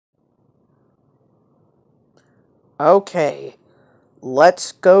Okay,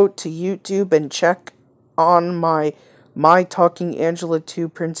 let's go to YouTube and check on my Talking Angela 2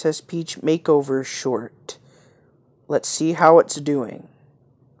 Princess Peach makeover short. Let's see how it's doing.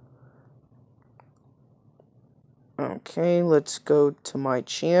 Okay, let's go to my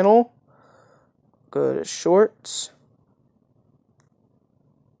channel. Go to Shorts.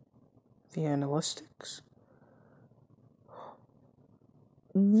 The Analytics.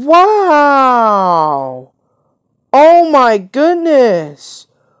 Wow! Oh my goodness!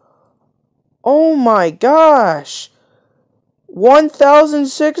 Oh my gosh!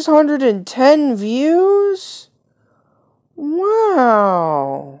 1,610 views?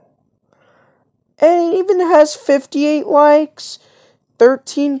 Wow! And it even has 58 likes,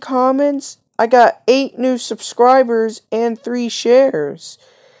 13 comments. I got 8 new subscribers and 3 shares.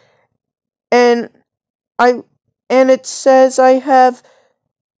 And it says I have...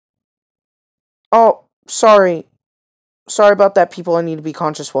 Oh, sorry. Sorry about that, people. I need to be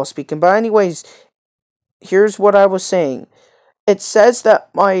conscious while speaking. But anyways, here's what I was saying. It says that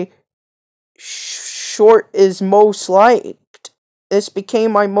my short is most liked. This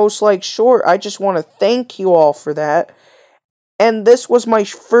became my most liked short. I just want to thank you all for that. And this was my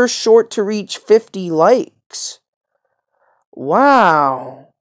first short to reach 50 likes.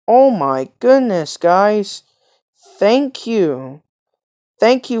 Wow. Oh my goodness, guys. Thank you.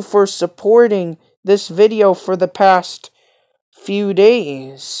 Thank you for supporting this video for the past few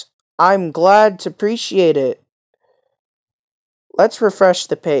days. I'm glad to appreciate it. Let's refresh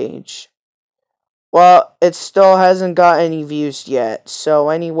the page. Well, it still hasn't got any views yet. So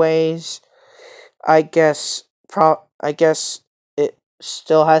anyways, I guess it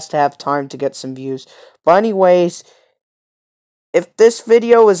still has to have time to get some views. But anyways, if this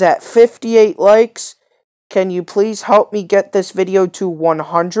video is at 58 likes, can you please help me get this video to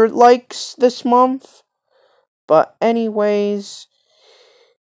 100 likes this month? But anyways,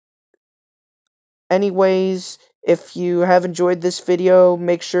 if you have enjoyed this video,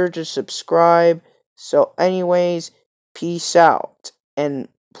 make sure to subscribe. So anyways, peace out. And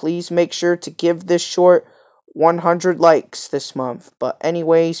please make sure to give this short 100 likes this month. But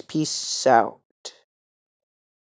anyways, peace out.